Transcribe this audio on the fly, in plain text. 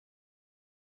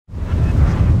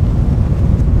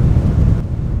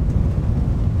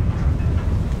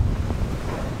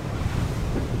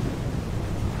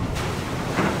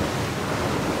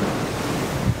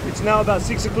now about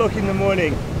 6 o'clock in the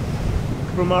morning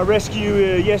from our rescue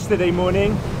yesterday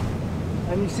morning,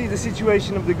 and you see the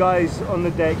situation of the guys on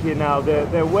the deck here now.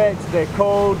 They're wet, they're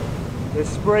cold, there's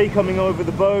spray coming over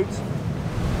the boat.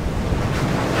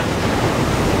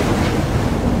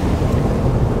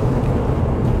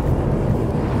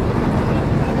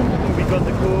 We got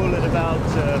the call at about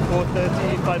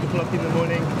 4:30, 5 o'clock in the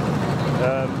morning,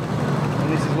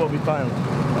 and this is what we found.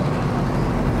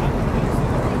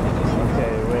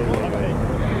 Okay, wait.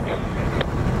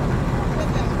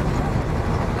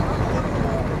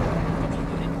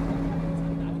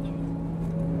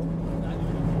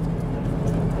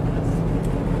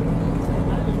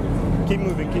 Keep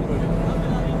moving.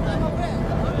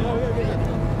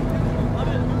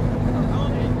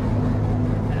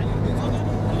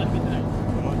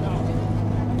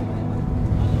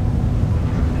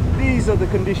 These are the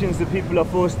conditions that people are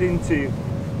forced into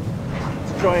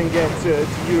to try and get to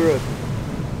Europe.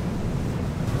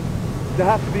 There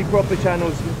have to be proper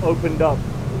channels opened up.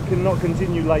 It cannot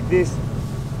continue like this.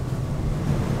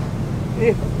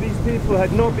 If these people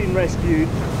had not been rescued,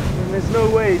 then there's no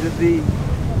way that the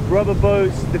rubber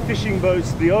boats, the fishing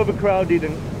boats, the overcrowded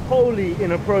and wholly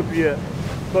inappropriate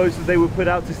boats that they were put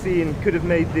out to sea in could have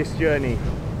made this journey.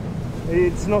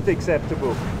 It's not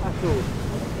acceptable at all.